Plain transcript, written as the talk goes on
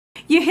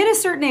You hit a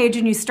certain age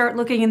and you start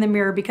looking in the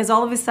mirror because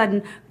all of a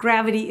sudden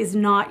gravity is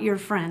not your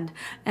friend.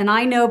 And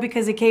I know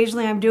because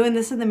occasionally I'm doing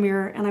this in the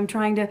mirror and I'm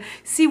trying to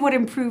see what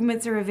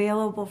improvements are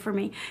available for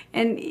me.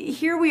 And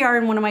here we are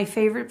in one of my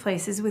favorite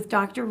places with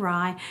Dr.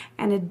 Wrye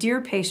and a dear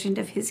patient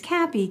of his,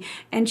 Cappy,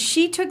 and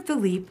she took the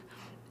leap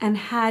and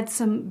had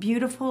some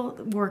beautiful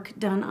work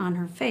done on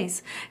her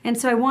face. And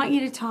so I want you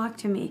to talk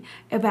to me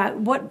about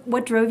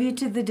what drove you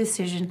to the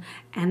decision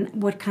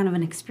and what kind of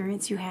an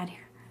experience you had here.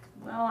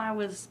 Well,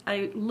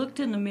 I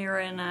looked in the mirror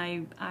and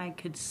I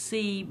could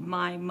see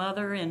my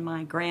mother and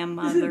my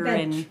grandmother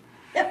and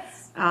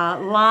Yes.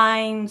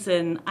 lines,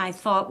 and I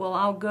thought, well,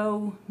 I'll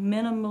go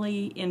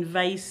minimally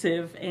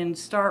invasive and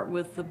start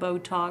with the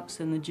Botox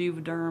and the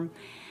Juvederm.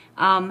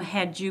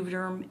 Had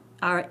Juvederm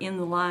in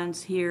the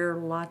lines here,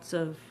 lots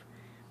of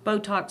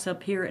Botox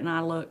up here, and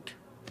I looked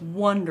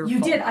wonderful.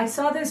 You did. I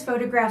saw those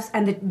photographs,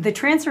 and the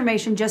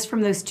transformation just from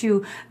those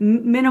two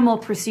minimal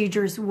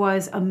procedures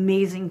was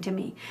amazing to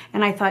me.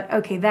 And I thought,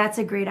 okay, that's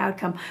a great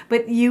outcome.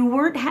 But you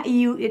weren't.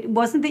 It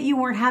wasn't that you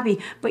weren't happy,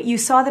 but you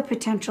saw the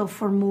potential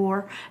for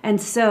more,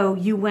 and so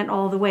you went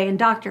all the way. And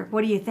doctor,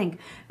 what do you think?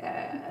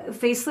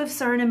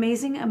 Facelifts are an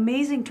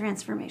amazing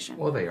transformation.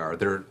 Well, they are.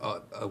 They're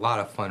a lot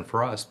of fun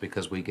for us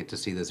because we get to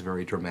see this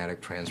very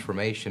dramatic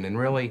transformation and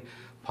really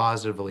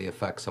positively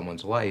affect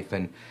someone's life.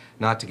 And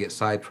not to get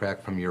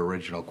sidetracked from your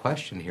original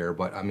question here,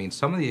 but I mean,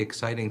 some of the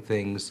exciting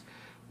things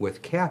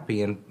with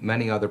Cappy and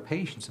many other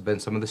patients have been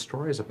some of the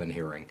stories I've been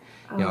hearing.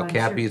 You know,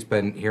 Cappy's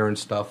been hearing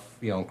stuff,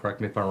 you know, correct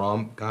me if I'm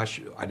wrong,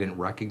 gosh, I didn't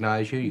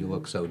recognize you, you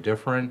look so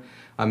different.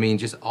 I mean,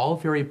 just all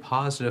very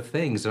positive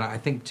things. And I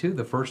think, too,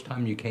 the first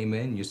time you came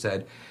in, you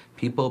said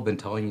people have been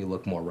telling you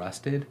look more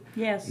rested.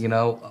 Yes. You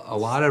know, a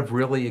lot of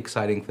really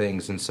exciting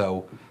things. And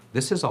so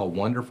this is all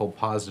wonderful,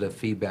 positive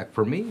feedback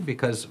for me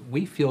because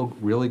we feel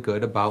really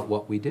good about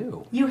what we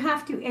do. You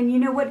have to, and you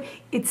know what?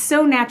 It's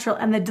so natural.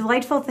 And the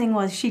delightful thing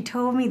was, she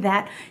told me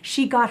that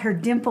she got her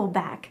dimple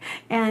back,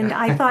 and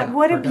I thought,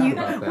 what a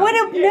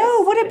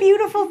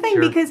beautiful thing,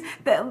 Sure. because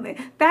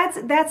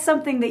that's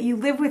something that you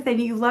live with and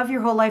you love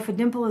your whole life. A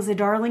dimple is a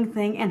darling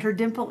thing, and her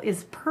dimple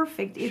is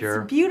perfect. It's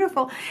Sure.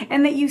 beautiful,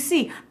 and that you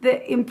see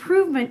the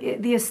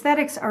improvement. The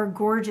aesthetics are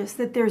gorgeous.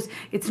 That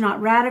it's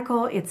not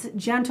radical, it's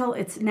gentle,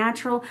 it's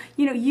natural.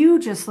 You know, you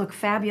just look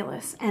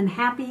fabulous and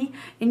happy,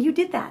 and you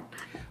did that.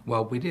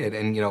 Well, we did,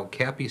 and you know,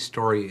 Cappy's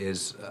story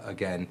is,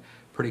 again,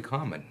 pretty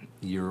common.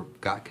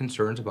 You've got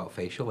concerns about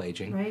facial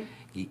aging. Right.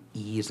 You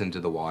ease into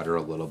the water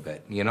a little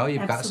bit. You know,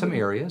 you've got some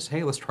areas,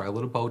 hey, let's try a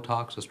little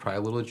Botox, let's try a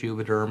little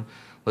Juvederm,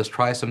 let's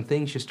try some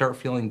things. You start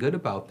feeling good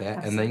about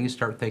that, and then you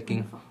start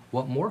thinking,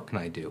 what more can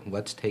I do?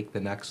 Let's take the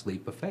next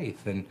leap of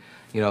faith. And,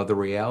 you know, the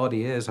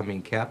reality is, I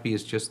mean, Cappy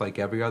is just like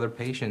every other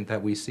patient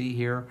that we see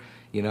here.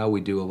 You know,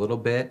 we do a little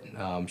bit,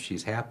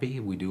 she's happy,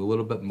 we do a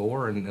little bit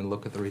more, and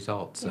look at the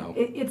results. So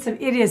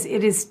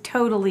It is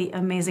totally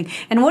amazing.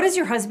 And what does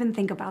your husband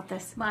think about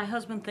this? My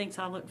husband thinks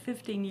I look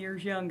 15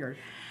 years younger.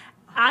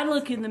 I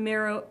look in the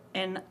mirror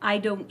and I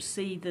don't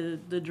see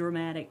the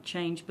dramatic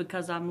change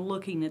because I'm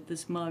looking at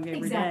this mug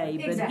every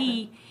day. But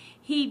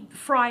he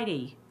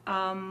Friday,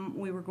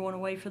 we were going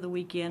away for the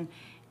weekend,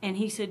 and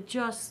he said,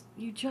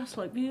 you just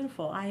look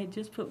beautiful. I had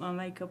just put my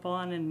makeup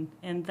on,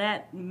 and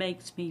that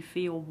makes me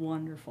feel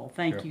wonderful.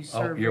 Thank you,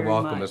 sir. You're very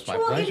welcome. much. It's my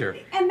pleasure.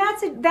 And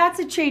that's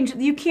a change.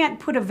 You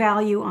can't put a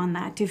value on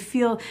that. To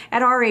feel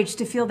at our age,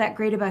 to feel that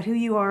great about who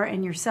you are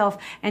and yourself,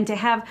 and to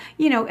have,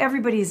 you know,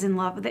 everybody's in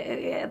love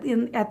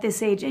at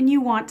this age, and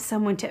you want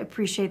someone to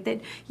appreciate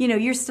that, you know,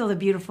 you're still the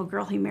beautiful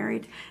girl he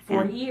married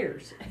For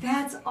years.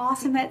 That's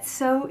awesome. That's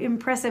so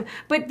impressive.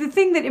 But the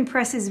thing that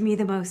impresses me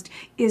the most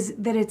is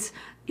that it's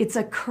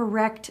a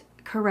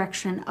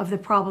correction of the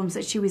problems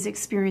that she was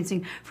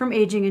experiencing from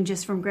aging and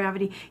just from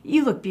gravity.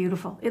 You look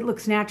beautiful. It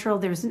looks natural.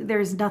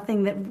 There's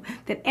nothing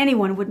that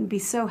anyone wouldn't be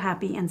so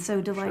happy and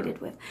so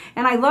delighted with.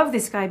 And I love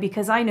this guy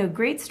because I know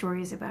great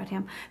stories about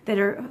him that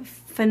are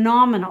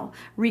phenomenal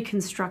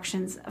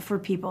reconstructions for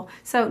people.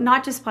 So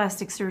not just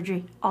plastic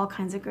surgery, all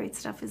kinds of great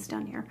stuff is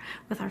done here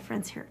with our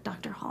friends here at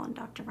Dr. Hall and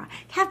Dr. Rye.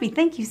 Cappy,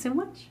 thank you so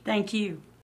much. Thank you.